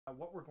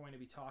what we're going to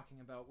be talking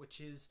about, which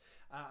is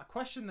a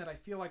question that I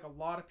feel like a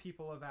lot of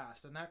people have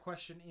asked. And that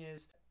question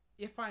is,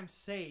 if I'm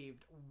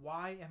saved,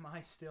 why am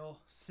I still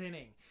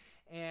sinning?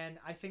 And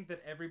I think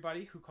that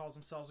everybody who calls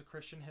themselves a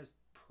Christian has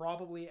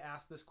probably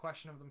asked this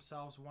question of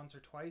themselves once or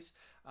twice,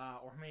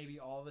 or maybe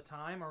all the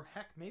time, or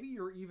heck, maybe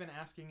you're even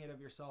asking it of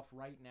yourself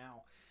right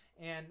now.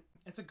 And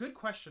it's a good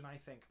question, I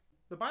think.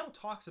 The Bible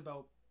talks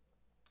about,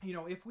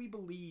 if we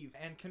believe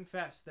and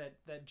confess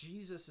that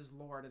Jesus is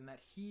Lord and that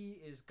he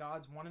is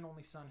God's one and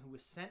only Son who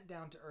was sent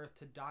down to earth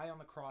to die on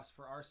the cross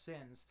for our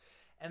sins,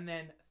 and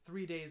then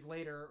 3 days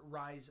later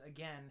rise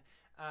again,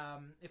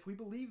 if we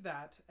believe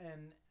that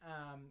and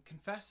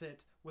confess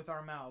it with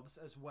our mouths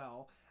as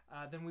well,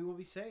 then we will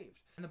be saved.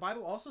 And the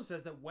Bible also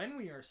says that when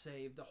we are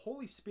saved, the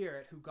Holy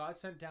Spirit, who God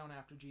sent down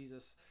after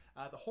Jesus,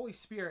 the Holy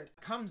Spirit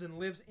comes and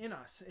lives in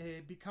us.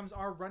 It becomes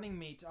our running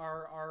mate,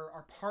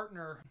 our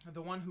partner,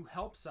 the one who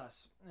helps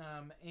us.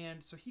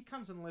 And so he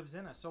comes and lives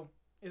in us. So,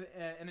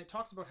 and it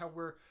talks about how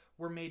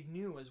we're made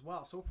new as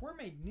well. So if we're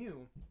made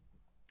new,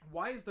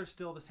 why is there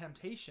still this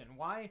temptation?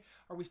 Why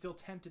are we still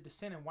tempted to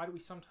sin? And why do we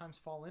sometimes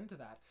fall into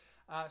that?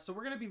 So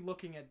we're going to be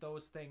looking at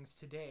those things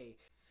today.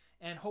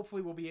 And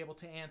hopefully we'll be able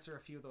to answer a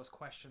few of those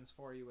questions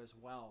for you as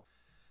well.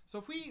 So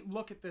if we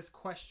look at this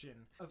question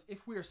of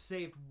if we are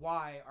saved,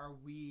 why are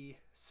we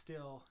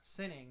still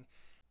sinning?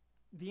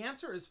 The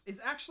answer is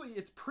actually,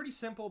 it's pretty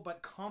simple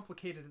but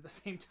complicated at the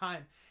same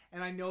time.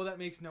 And I know that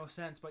makes no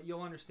sense, but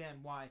you'll understand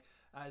why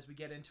as we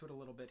get into it a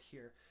little bit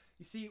here.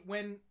 You see,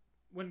 when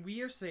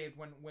we are saved,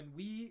 when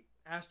we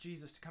ask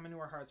Jesus to come into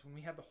our hearts, when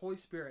we have the Holy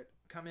Spirit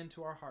come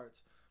into our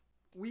hearts,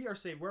 we are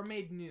saved. We're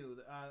made new.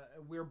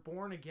 We're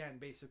born again,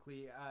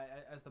 basically,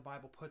 as the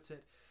Bible puts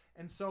it.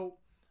 And so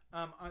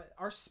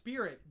our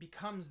spirit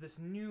becomes this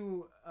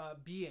new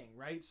being,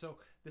 right? So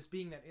this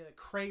being that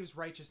craves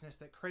righteousness,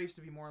 that craves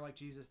to be more like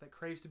Jesus, that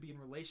craves to be in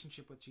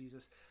relationship with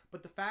Jesus.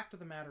 But the fact of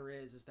the matter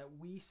is that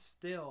we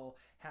still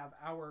have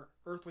our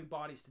earthly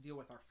bodies to deal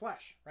with, our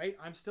flesh, right?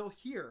 I'm still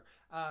here.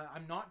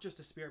 I'm not just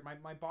a spirit.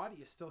 My body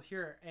is still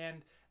here.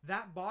 And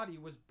that body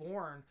was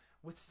born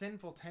with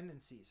sinful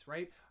tendencies,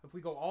 right? If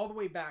we go all the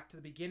way back to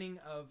the beginning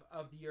of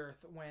the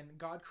earth when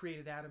God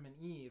created Adam and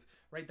Eve,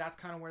 right? That's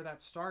kind of where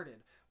that started,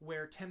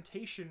 where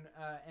temptation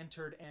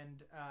entered,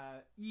 and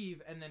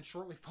Eve, and then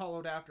shortly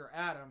followed after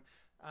Adam,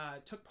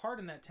 took part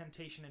in that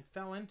temptation and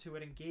fell into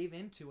it and gave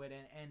into it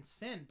and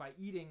sinned by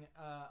eating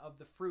of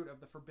the fruit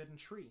of the forbidden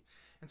tree.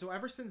 And so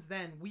ever since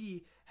then,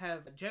 we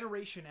have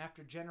generation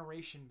after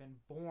generation been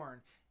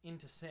born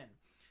into sin.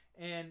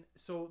 And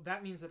so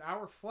that means that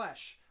our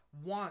flesh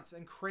wants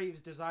and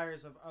craves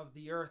desires of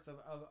the earth,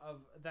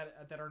 of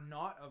that are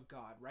not of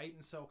God, right?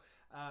 And so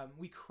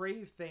we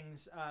crave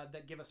things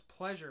that give us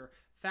pleasure,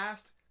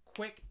 fast,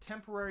 quick,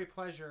 temporary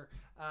pleasure,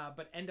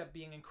 but end up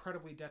being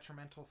incredibly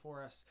detrimental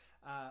for us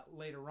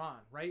later on,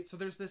 right? So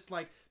there's this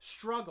like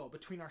struggle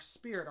between our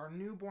spirit, our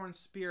newborn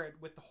spirit,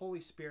 with the Holy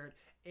Spirit,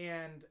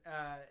 and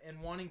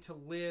wanting to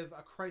live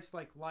a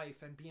Christ-like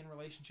life and be in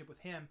relationship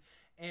with Him.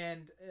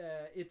 And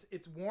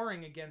it's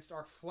warring against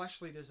our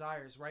fleshly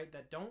desires, right?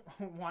 That don't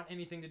want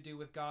anything to do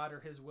with God or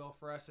His will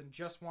for us, and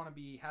just want to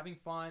be having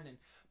fun and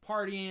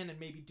partying and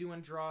maybe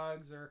doing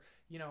drugs, or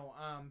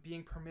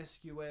being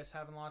promiscuous,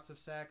 having lots of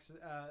sex,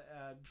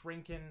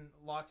 drinking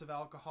lots of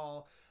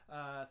alcohol,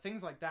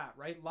 things like that,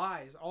 right?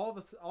 Lies, all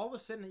the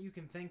sin that you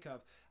can think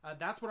of.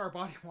 That's what our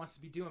body wants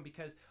to be doing,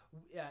 because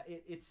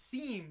it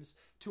seems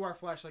to our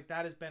flesh like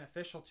that is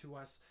beneficial to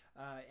us,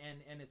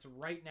 and it's a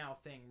right now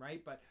thing,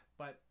 right?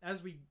 But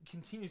as we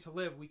continue to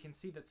live, we can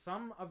see that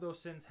some of those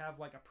sins have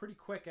like a pretty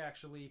quick,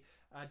 actually,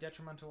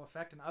 detrimental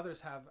effect, and others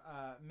have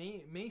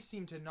may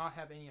seem to not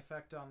have any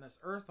effect on this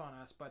earth on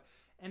us, but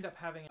end up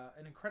having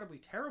an incredibly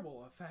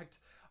terrible effect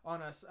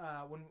on us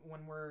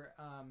when we're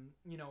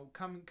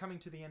coming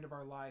to the end of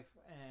our life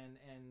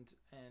and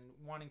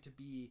wanting to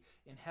be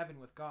in heaven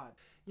with God.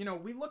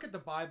 We look at the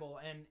Bible,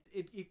 and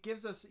it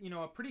gives us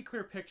a pretty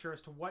clear picture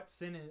as to what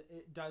sin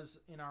it does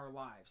in our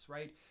lives,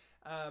 right?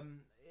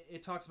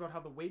 It talks about how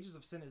the wages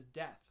of sin is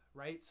death,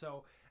 right?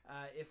 So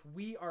if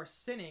we are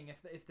sinning,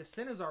 if the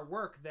sin is our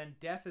work, then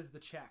death is the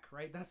check,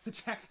 right? That's the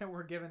check that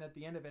we're given at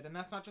the end of it. And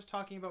that's not just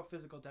talking about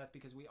physical death,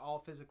 because we all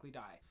physically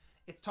die.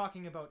 It's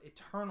talking about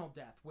eternal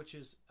death, which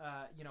is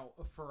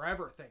a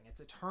forever thing. It's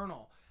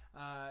eternal,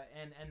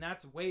 and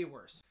that's way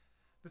worse.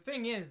 The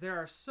thing is, there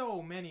are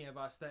so many of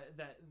us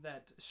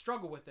that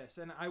struggle with this,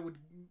 and I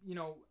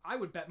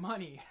would bet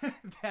money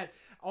that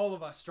all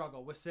of us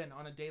struggle with sin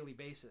on a daily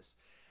basis.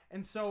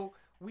 And so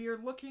we are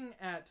looking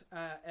at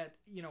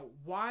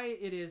why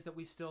it is that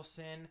we still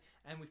sin,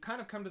 and we've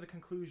kind of come to the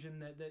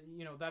conclusion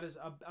that is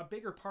a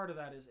bigger part of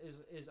that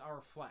is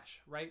our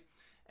flesh, right?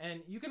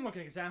 And you can look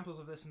at examples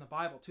of this in the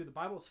Bible too. The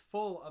Bible is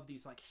full of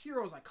these like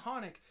heroes,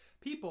 iconic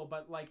people,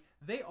 but like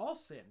they all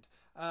sinned.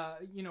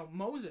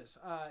 Moses,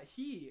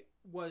 he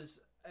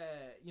was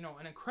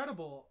an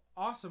incredible,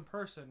 awesome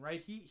person,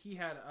 right? He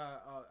had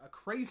a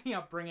crazy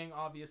upbringing,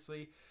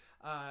 obviously,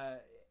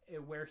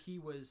 where he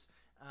was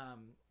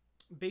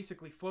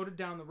basically floated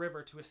down the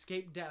river to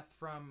escape death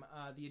from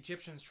the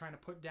Egyptians trying to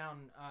put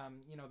down,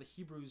 the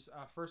Hebrews'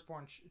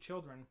 firstborn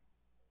children.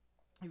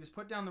 He was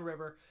put down the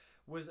river,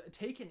 was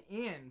taken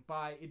in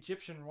by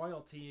Egyptian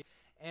royalty,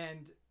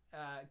 and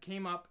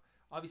came up,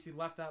 obviously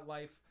left that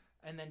life,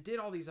 and then did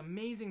all these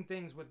amazing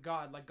things with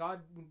God. Like,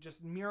 God,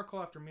 just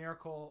miracle after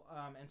miracle,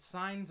 and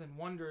signs and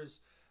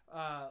wonders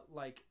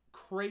like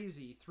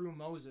crazy through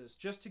Moses,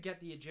 just to get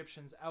the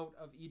Egyptians out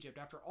of Egypt.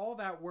 After all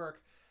that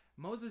work,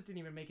 Moses didn't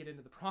even make it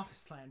into the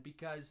promised land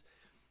because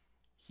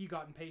he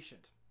got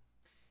impatient.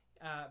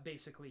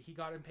 Basically, he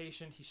got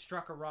impatient. He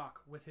struck a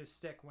rock with his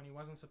stick when he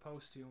wasn't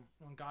supposed to,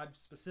 when God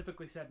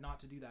specifically said not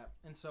to do that.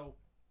 And so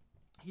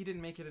he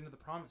didn't make it into the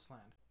promised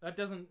land. That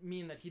doesn't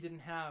mean that he didn't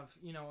have,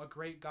 a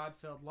great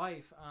God-filled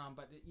life,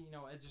 but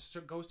it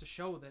just goes to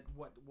show that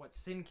what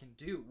sin can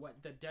do,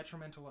 what the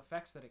detrimental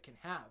effects that it can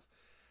have.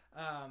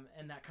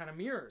 And that kind of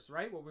mirrors,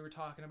 right, what we were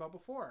talking about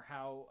before,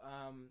 how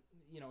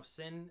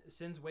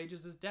sin's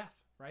wages is death,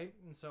 right?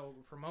 And so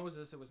for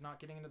Moses, it was not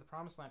getting into the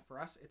promised land.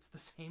 For us, it's the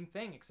same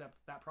thing,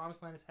 except that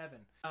promised land is heaven.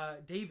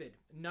 David,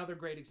 another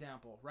great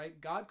example, right?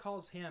 God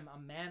calls him a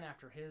man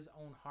after his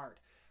own heart.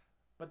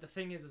 But the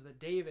thing is that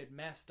David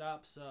messed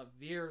up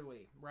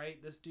severely,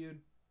 right? This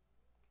dude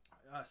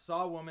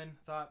saw a woman,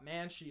 thought,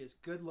 man, she is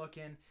good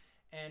looking,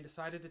 and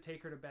decided to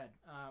take her to bed.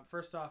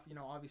 First off,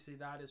 obviously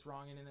that is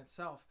wrong in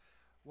itself.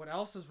 What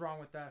else is wrong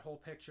with that whole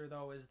picture,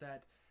 though, is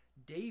that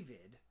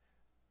David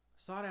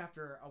sought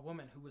after a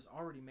woman who was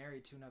already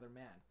married to another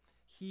man.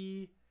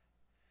 He,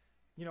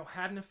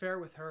 had an affair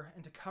with her,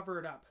 and to cover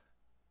it up,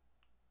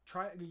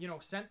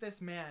 sent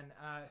this man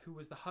who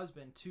was the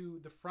husband to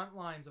the front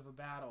lines of a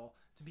battle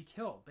to be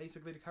killed,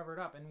 basically to cover it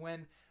up. And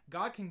when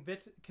God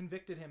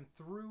convicted him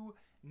through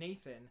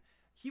Nathan,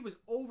 he was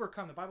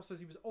overcome. The Bible says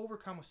he was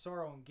overcome with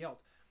sorrow and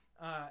guilt.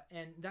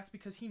 And that's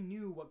because he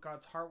knew what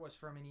God's heart was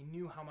for him, and he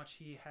knew how much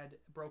he had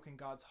broken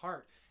God's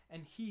heart.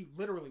 And he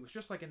literally was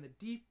just like in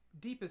the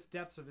deepest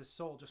depths of his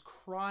soul, just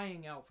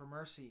crying out for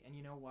mercy. And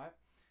you know what?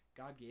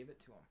 God gave it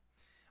to him.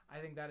 I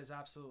think that is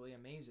absolutely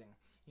amazing.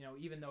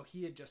 Even though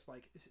he had just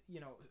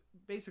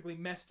basically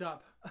messed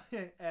up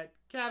at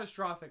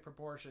catastrophic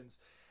proportions,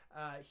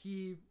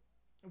 he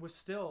was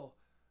still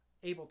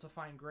able to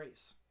find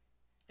grace.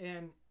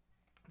 And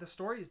the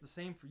story is the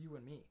same for you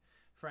and me.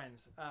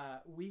 Friends,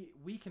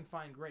 we can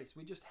find grace.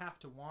 We just have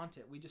to want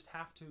it. We just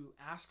have to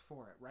ask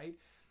for it, right?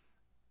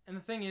 And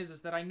the thing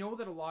is that I know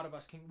that a lot of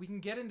us can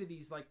get into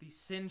these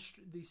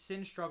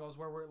sin struggles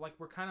where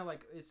we're kind of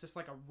like, it's just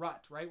like a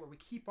rut, right? Where we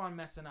keep on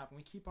messing up and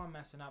we keep on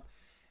messing up,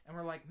 and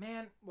we're like,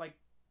 man,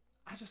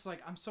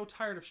 I'm so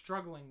tired of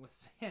struggling with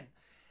sin.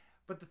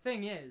 But the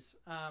thing is,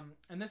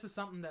 and this is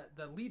something that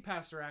the lead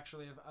pastor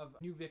actually of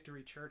New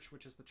Victory Church,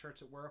 which is the church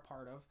that we're a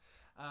part of,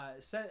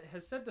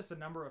 has said this a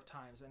number of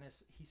times, and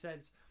he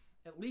says,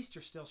 at least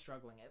you're still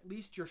struggling. At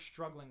least you're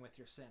struggling with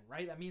your sin,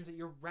 right? That means that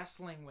you're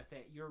wrestling with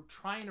it. You're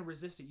trying to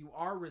resist it. You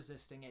are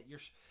resisting it.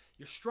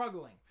 You're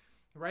struggling,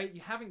 right?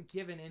 You haven't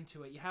given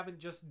into it. You haven't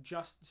just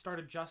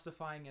started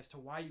justifying as to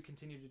why you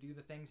continue to do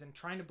the things and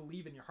trying to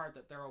believe in your heart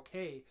that they're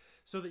okay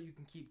so that you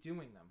can keep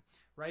doing them,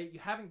 right? You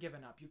haven't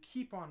given up. You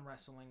keep on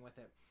wrestling with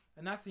it.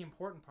 And that's the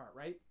important part,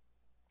 right?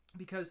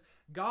 Because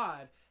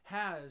God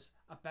has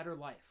a better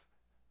life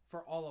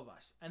for all of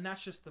us. And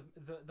that's just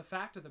the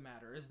fact of the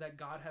matter, is that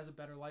God has a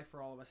better life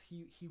for all of us.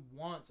 He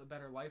wants a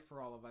better life for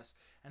all of us.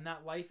 And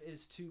that life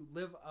is to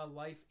live a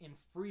life in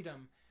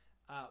freedom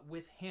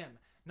with him.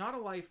 Not a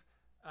life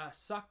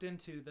sucked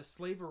into the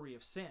slavery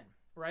of sin,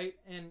 right?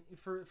 And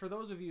for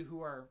those of you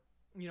who are,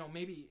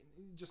 maybe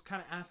just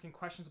kind of asking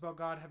questions about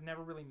God, have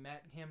never really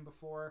met him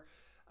before,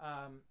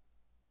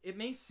 it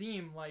may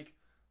seem like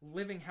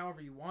living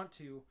however you want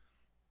to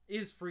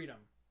is freedom.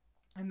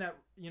 And that,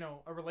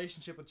 a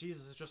relationship with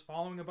Jesus is just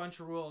following a bunch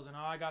of rules and,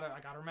 I gotta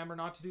remember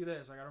not to do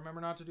this. I gotta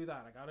remember not to do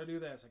that. I gotta do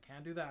this. I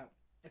can't do that.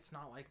 It's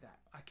not like that.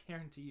 I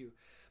guarantee you,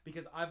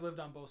 because I've lived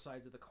on both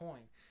sides of the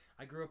coin.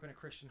 I grew up in a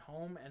Christian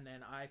home, and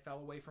then I fell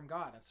away from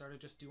God and started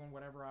just doing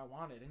whatever I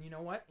wanted. And you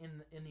know what?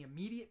 In the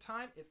immediate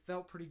time, it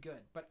felt pretty good.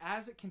 But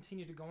as it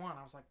continued to go on,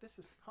 I was like, this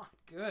is not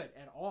good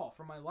at all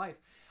for my life.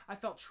 I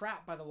felt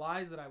trapped by the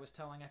lies that I was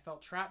telling. I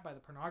felt trapped by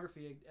the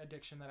pornography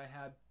addiction that I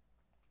had.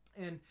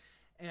 And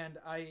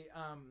I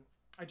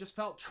just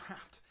felt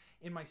trapped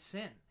in my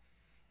sin.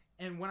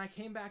 And when I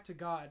came back to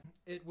God,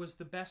 it was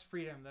the best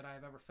freedom that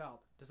I've ever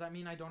felt. Does that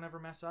mean I don't ever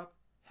mess up?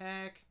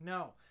 Heck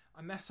no.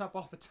 I mess up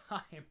all the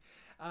time.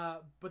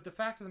 But the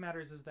fact of the matter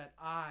is that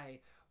I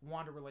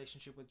want a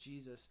relationship with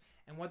Jesus.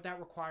 And what that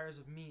requires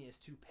of me is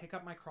to pick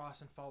up my cross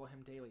and follow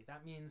him daily.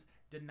 That means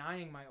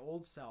denying my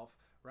old self,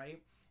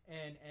 right?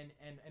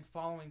 And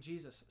following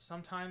Jesus.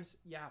 Sometimes,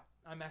 yeah,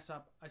 I mess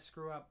up. I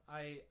screw up.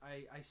 I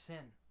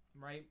sin,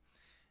 right?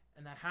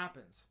 And that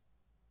happens.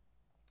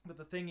 But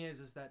the thing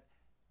is that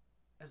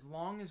as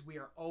long as we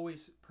are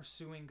always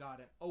pursuing God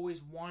and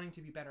always wanting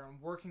to be better and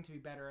working to be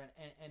better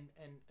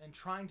and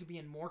trying to be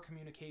in more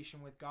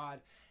communication with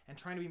God and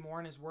trying to be more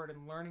in his word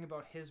and learning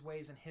about his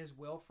ways and his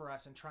will for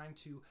us and trying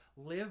to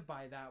live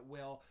by that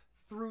will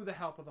through the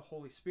help of the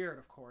Holy Spirit,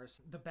 of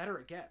course, the better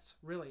it gets,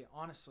 really,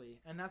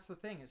 honestly. And that's the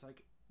thing, is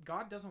like,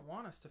 God doesn't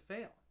want us to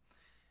fail.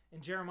 In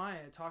Jeremiah,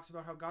 it talks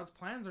about how God's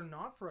plans are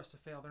not for us to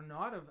fail. They're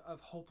not of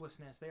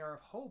hopelessness. They are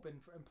of hope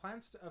and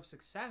plans of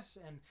success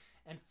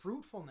and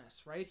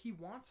fruitfulness, right? He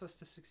wants us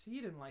to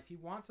succeed in life. He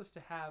wants us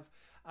to have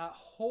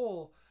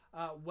whole,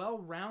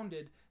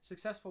 well-rounded,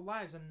 successful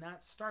lives, and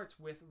that starts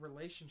with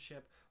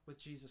relationship with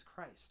Jesus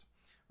Christ,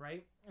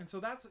 right? And so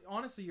that's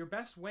honestly your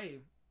best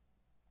way.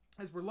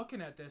 As we're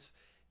looking at this,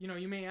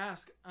 you may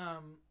ask,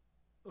 how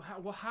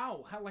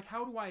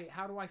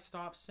do I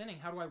stop sinning?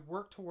 How do I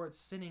work towards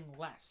sinning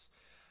less?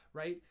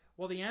 Right?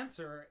 Well, the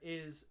answer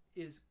is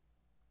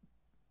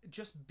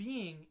just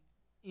being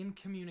in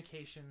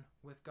communication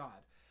with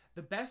God.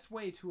 The best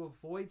way to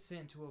avoid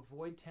sin, to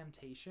avoid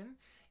temptation,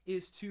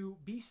 is to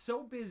be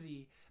so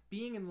busy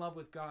being in love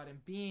with God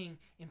and being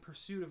in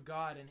pursuit of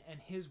God and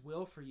His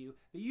will for you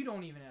that you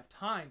don't even have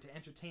time to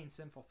entertain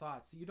sinful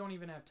thoughts, that you don't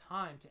even have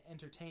time to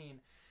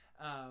entertain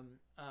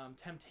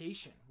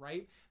temptation,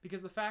 right?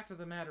 Because the fact of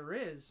the matter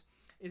is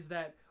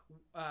that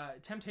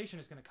temptation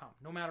is going to come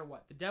no matter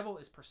what. The devil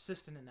is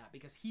persistent in that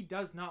because he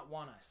does not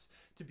want us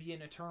to be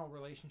in eternal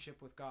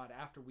relationship with God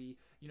after we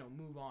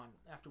move on,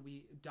 after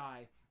we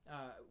die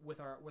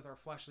with our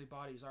fleshly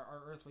bodies,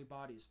 our earthly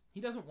bodies.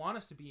 He doesn't want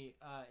us to be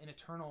in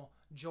eternal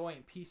joy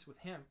and peace with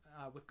him,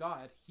 with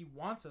God. He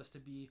wants us to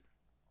be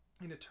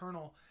in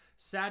eternal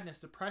sadness,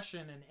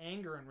 depression, and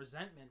anger and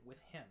resentment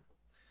with him.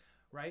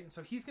 Right? And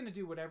so he's going to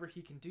do whatever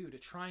he can do to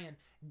try and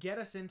get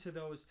us into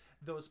those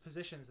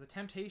positions. The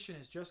temptation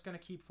is just going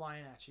to keep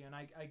flying at you. And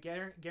I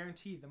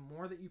guarantee the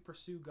more that you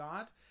pursue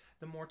God,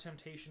 the more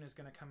temptation is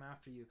going to come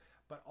after you.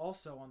 But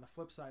also on the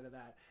flip side of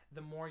that,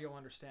 the more you'll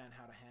understand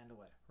how to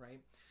handle it,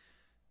 right?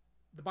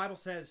 The Bible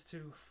says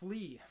to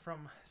flee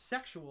from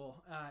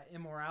sexual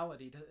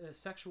immorality, to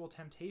sexual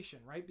temptation,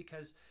 right?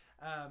 Because,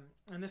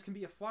 and this can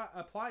be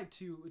applied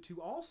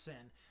to all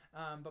sin.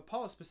 But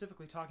Paul is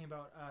specifically talking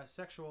about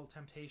sexual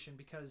temptation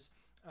because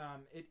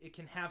it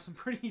can have some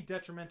pretty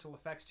detrimental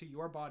effects to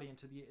your body and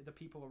to the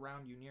people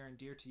around you, near and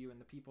dear to you, and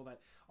the people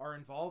that are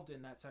involved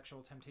in that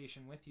sexual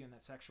temptation with you and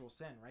that sexual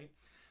sin, right?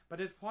 But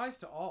it applies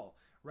to all,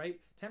 right?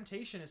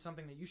 Temptation is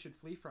something that you should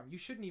flee from. You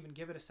shouldn't even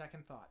give it a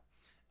second thought.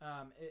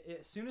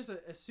 As soon as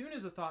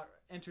a thought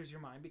enters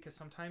your mind, because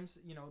sometimes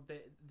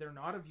they're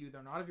not of you,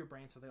 they're not of your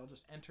brain, so they'll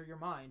just enter your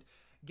mind.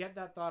 Get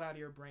that thought out of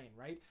your brain,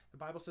 right? The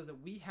Bible says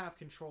that we have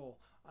control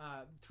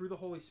through the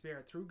Holy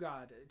Spirit, through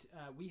God.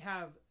 We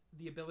have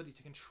the ability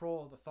to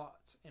control the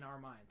thoughts in our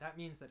mind. That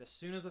means that as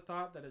soon as a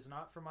thought that is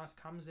not from us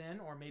comes in,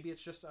 or maybe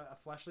it's just a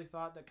fleshly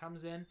thought that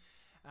comes in,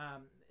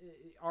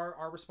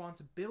 our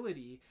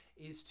responsibility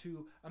is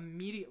to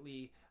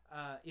immediately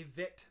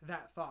evict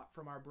that thought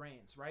from our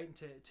brains, right? And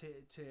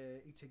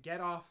to get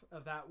off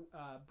of that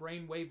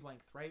brain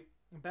wavelength, right?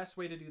 The best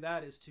way to do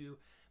that is to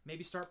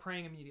maybe start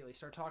praying immediately.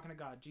 Start talking to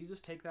God.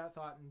 Jesus, take that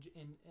thought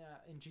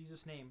in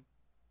Jesus' name.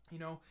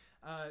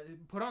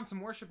 Put on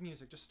some worship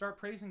music. Just start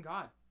praising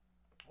God.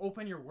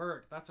 Open your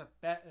word. That's a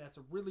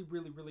really,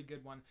 really, really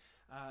good one.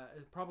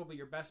 Probably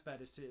your best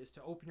bet is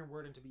to open your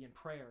word and to be in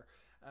prayer,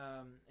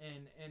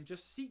 and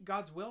just seek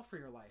God's will for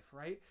your life,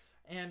 right?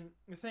 And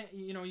the thing,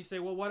 you say,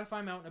 well, what if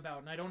I'm out and about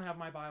and I don't have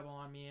my Bible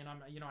on me and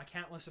I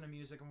can't listen to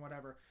music and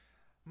whatever?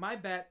 My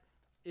bet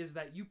is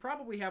that you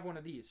probably have one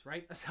of these,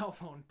 right? A cell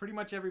phone. Pretty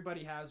much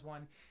everybody has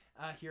one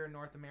here in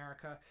North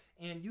America,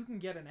 and you can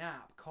get an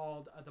app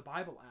called the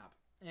Bible app.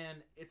 And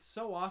it's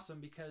so awesome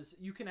because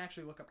you can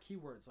actually look up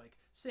keywords like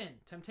sin,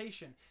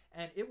 temptation,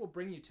 and it will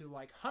bring you to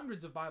like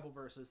hundreds of Bible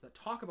verses that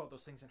talk about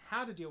those things and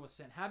how to deal with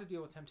sin, how to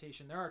deal with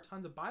temptation. There are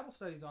tons of Bible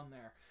studies on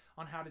there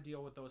on how to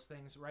deal with those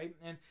things, right?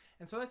 And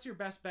so that's your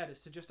best bet,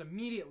 is to just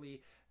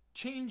immediately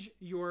change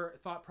your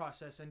thought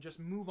process and just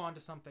move on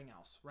to something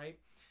else, right?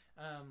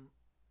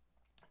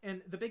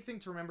 And the big thing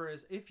to remember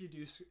is if you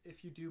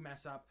do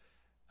mess up,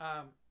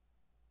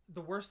 the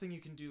worst thing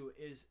you can do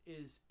is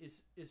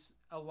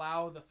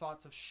allow the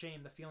thoughts of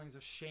shame, the feelings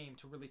of shame,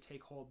 to really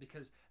take hold,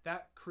 because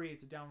that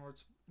creates a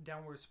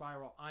downward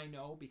spiral. I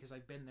know, because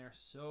I've been there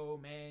so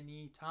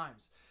many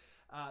times.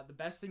 The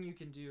best thing you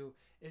can do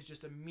is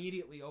just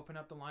immediately open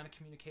up the line of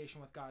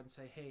communication with God and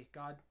say, hey,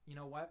 God, you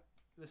know what?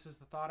 This is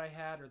the thought I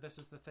had, or this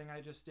is the thing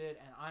I just did,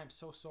 and I'm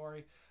so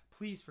sorry.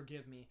 Please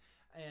forgive me.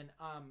 And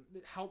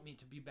help me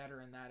to be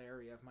better in that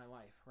area of my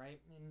life, right?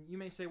 And you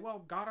may say,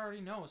 well, God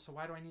already knows, so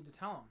why do I need to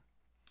tell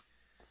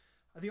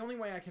him? The only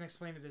way I can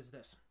explain it is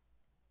this.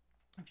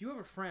 If you have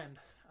a friend,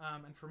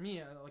 and for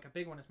me, like a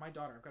big one is my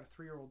daughter. I've got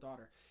a 3-year-old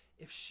daughter.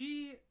 If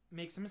she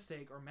makes a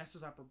mistake or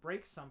messes up or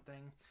breaks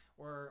something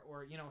or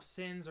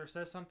sins or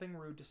says something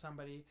rude to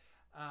somebody,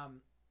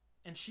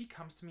 and she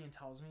comes to me and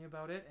tells me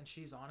about it, and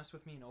she's honest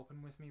with me and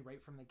open with me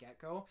right from the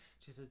get-go.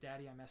 She says,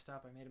 Daddy, I messed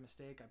up. I made a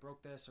mistake. I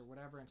broke this or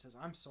whatever, and says,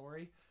 I'm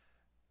sorry.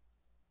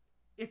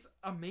 It's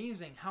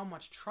amazing how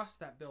much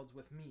trust that builds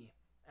with me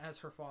as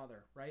her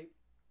father, right?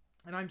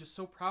 And I'm just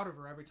so proud of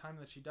her every time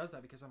that she does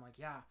that, because I'm like,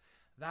 yeah,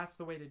 that's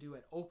the way to do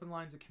it. Open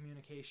lines of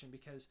communication,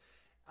 because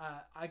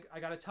I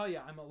got to tell you,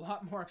 I'm a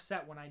lot more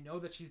upset when I know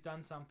that she's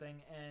done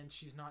something and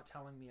she's not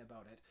telling me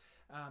about it.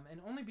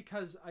 And only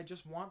because I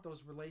just want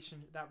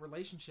that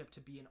relationship to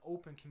be an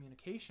open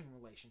communication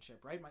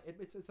relationship, right?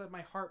 It's that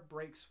my heart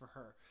breaks for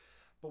her.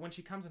 But when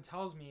she comes and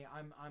tells me,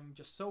 I'm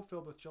just so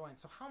filled with joy. And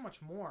so how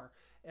much more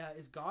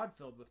is God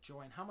filled with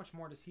joy? And how much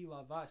more does he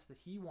love us that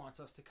he wants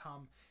us to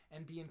come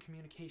and be in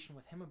communication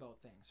with him about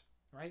things,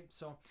 right?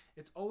 So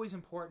it's always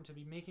important to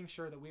be making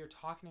sure that we are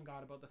talking to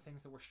God about the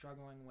things that we're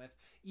struggling with,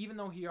 even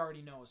though he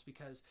already knows,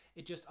 because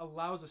it just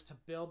allows us to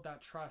build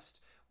that trust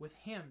with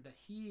him, that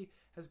he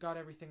has got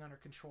everything under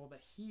control,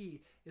 that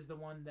he is the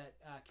one that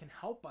can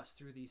help us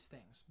through these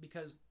things.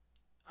 Because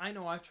I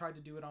know I've tried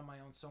to do it on my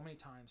own so many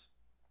times.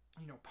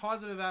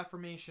 Positive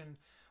affirmation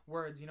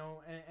words,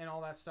 and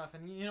all that stuff.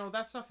 And,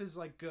 that stuff is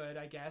like good,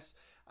 I guess.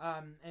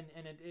 And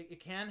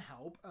it can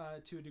help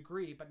to a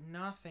degree, but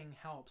nothing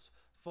helps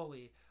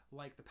fully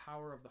like the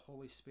power of the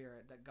Holy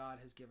Spirit that God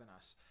has given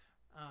us.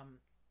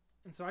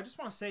 And so I just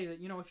want to say that,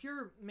 if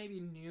you're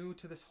maybe new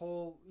to this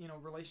whole,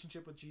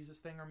 relationship with Jesus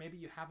thing, or maybe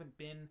you haven't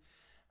been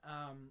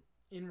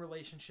in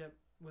relationship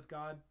with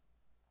God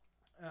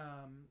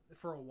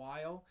for a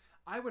while,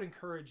 I would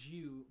encourage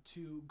you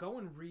to go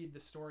and read the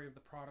story of the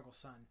prodigal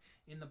son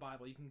in the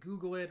Bible. You can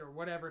Google it or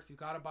whatever. If you've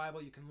got a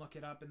Bible, you can look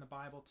it up in the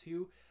Bible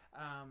too.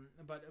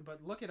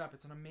 But look it up.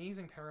 It's an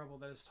amazing parable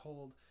that is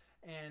told,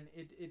 and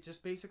it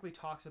just basically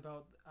talks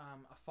about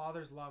a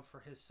father's love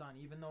for his son,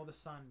 even though the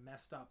son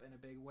messed up in a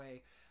big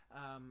way.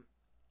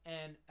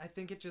 And I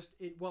think it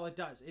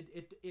does.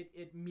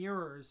 It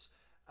mirrors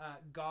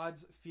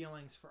God's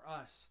feelings for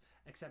us,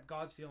 except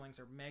God's feelings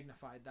are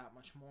magnified that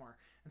much more.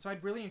 And so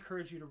I'd really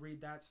encourage you to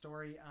read that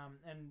story.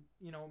 And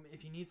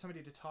if you need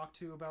somebody to talk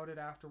to about it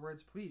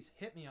afterwards, please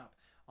hit me up.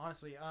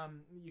 Honestly,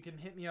 you can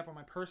hit me up on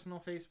my personal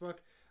Facebook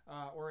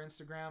or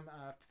Instagram.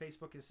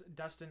 Facebook is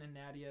Dustin and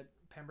Nadia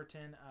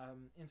Pemberton.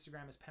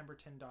 Instagram is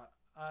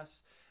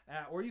pemberton.us.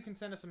 Or you can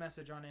send us a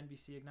message on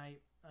NBC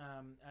Ignite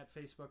at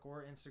Facebook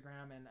or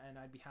Instagram, and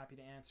I'd be happy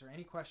to answer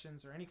any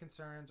questions or any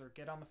concerns, or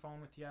get on the phone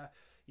with you,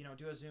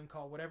 do a Zoom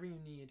call, whatever you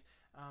need,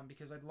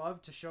 because I'd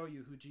love to show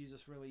you who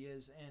Jesus really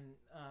is, and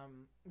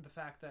the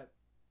fact that,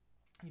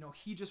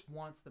 he just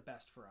wants the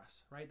best for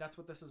us, right? That's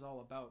what this is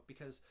all about,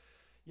 because,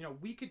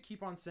 we could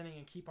keep on sinning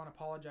and keep on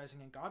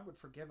apologizing, and God would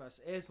forgive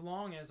us as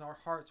long as our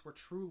hearts were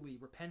truly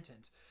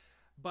repentant.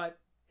 But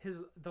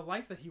the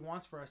life that he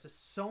wants for us is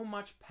so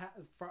much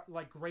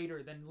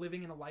greater than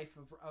living in a life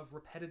of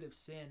repetitive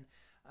sin,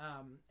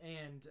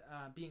 and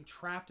being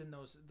trapped in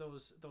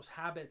those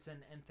habits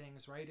and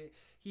things, right?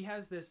 He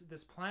has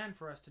this plan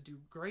for us to do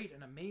great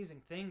and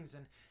amazing things,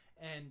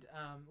 and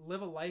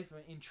live a life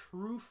in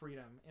true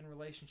freedom in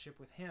relationship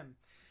with him.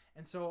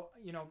 And so,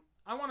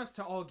 I want us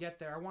to all get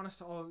there. I want us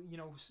to all,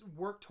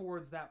 work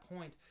towards that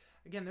point.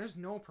 Again, there's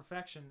no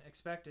perfection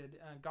expected.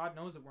 God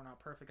knows that we're not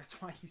perfect.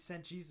 That's why he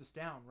sent Jesus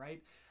down,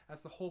 right?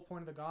 That's the whole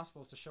point of the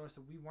gospel, is to show us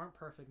that we weren't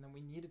perfect and that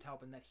we needed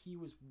help, and that he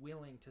was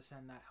willing to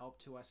send that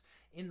help to us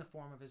in the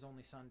form of his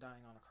only son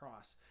dying on a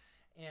cross.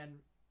 And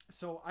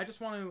so I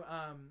just want to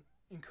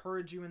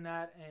encourage you in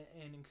that,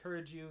 and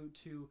encourage you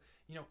to,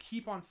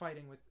 keep on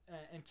fighting with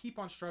and keep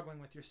on struggling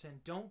with your sin.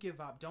 Don't give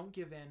up. Don't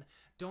give in.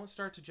 Don't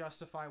start to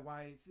justify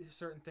why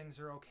certain things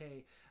are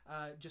okay.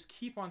 Just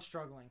keep on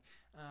struggling.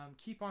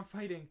 Keep on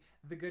fighting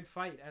the good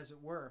fight, as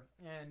it were,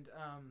 and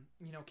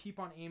keep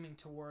on aiming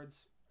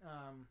towards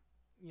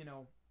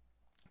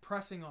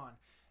pressing on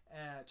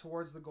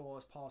towards the goal,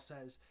 as Paul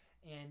says,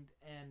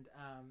 and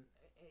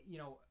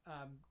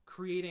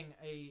creating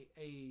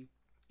a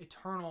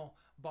eternal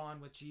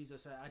bond with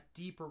Jesus, a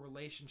deeper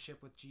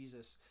relationship with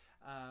Jesus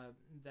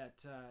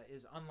that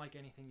is unlike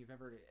anything you've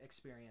ever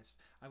experienced.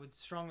 I would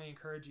strongly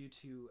encourage you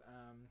to,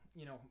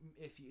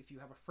 if you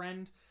have a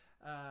friend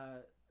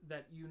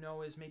that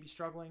is maybe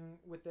struggling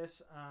with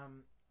this,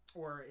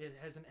 or it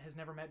has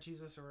never met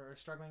Jesus, or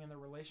struggling in their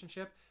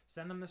relationship,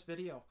 send them this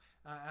video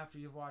after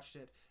you've watched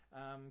it.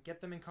 Get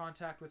them in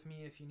contact with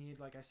me if you need.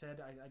 Like I said,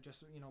 I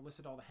just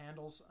listed all the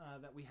handles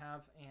that we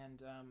have, and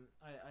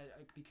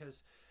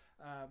because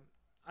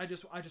I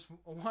just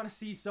want to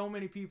see so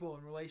many people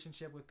in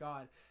relationship with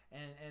God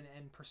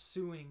and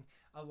pursuing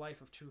a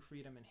life of true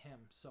freedom in him.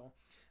 So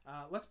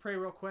let's pray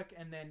real quick,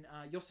 and then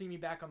you'll see me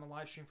back on the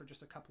live stream for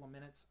just a couple of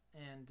minutes.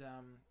 And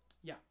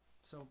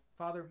so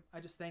Father, I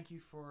just thank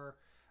you for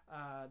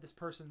this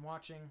person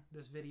watching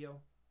this video,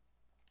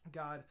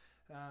 God,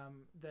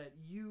 that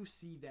you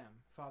see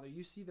them, Father.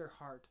 You see their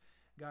heart,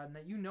 God, and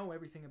that you know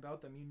everything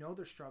about them. You know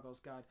their struggles,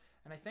 God.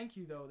 And I thank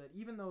you, though, that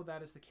even though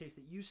that is the case,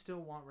 that you still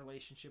want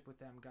relationship with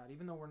them, God.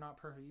 Even though we're not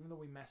perfect, even though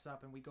we mess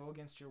up and we go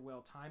against your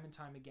will time and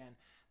time again,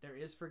 there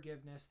is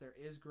forgiveness, there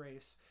is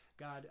grace,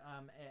 God,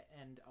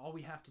 and all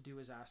we have to do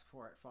is ask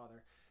for it,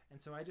 Father.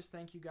 And so I just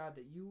thank you, God,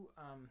 that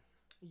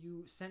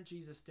you sent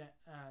Jesus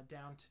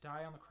down to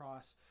die on the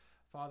cross,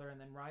 Father,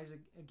 and then rise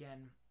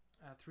again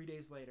 3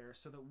 days later,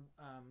 so that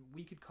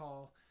we could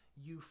call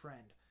you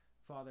friend,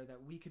 Father,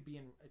 that we could be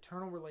in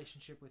eternal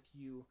relationship with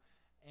you.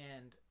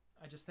 And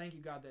I just thank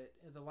you, God, that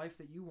the life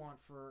that you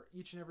want for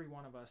each and every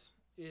one of us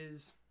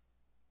is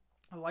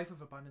a life of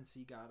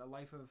abundancy, God, a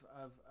life of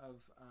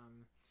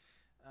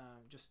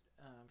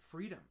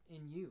freedom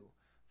in you,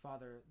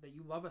 Father, that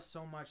you love us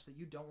so much that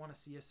you don't want to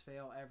see us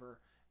fail ever.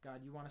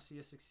 God, you want to see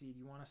us succeed.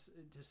 You want us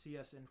to see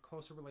us in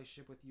closer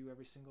relationship with you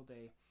every single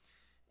day.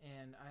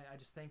 And I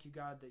just thank you,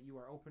 God, that you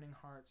are opening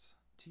hearts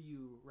to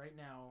you right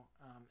now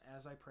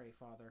as I pray,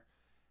 Father.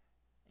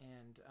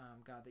 And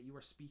God, that you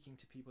are speaking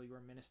to people, you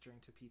are ministering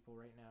to people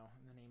right now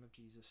in the name of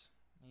Jesus.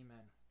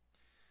 Amen.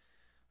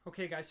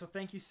 Okay, guys, so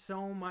thank you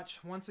so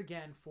much once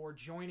again for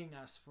joining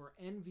us for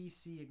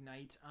NVC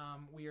Ignite.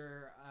 We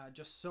are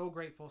just so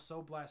grateful,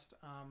 so blessed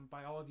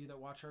by all of you that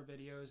watch our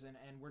videos,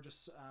 and we're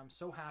just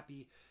so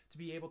happy to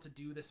be able to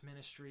do this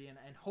ministry, and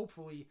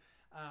hopefully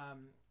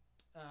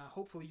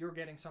you're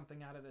getting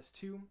something out of this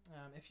too.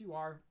 If you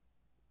are,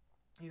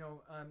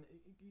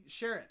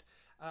 share it.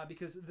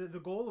 Because the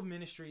goal of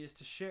ministry is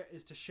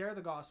to share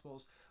the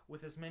Gospels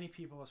with as many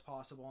people as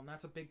possible, and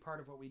that's a big part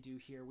of what we do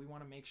here. We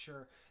want to make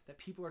sure that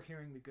people are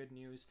hearing the good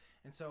news,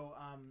 and so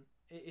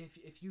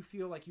if you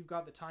feel like you've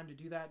got the time to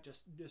do that,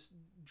 just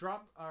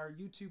drop our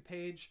YouTube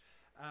page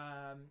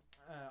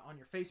on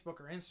your Facebook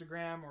or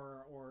Instagram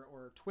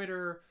or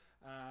Twitter.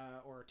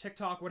 Or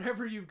TikTok,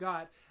 whatever you've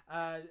got,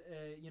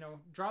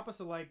 drop us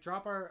a like,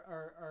 drop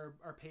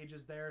our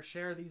pages there,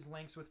 share these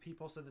links with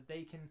people so that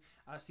they can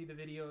see the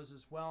videos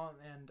as well.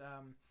 And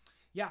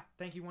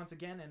thank you once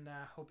again, and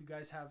hope you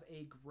guys have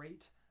a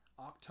great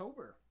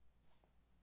October.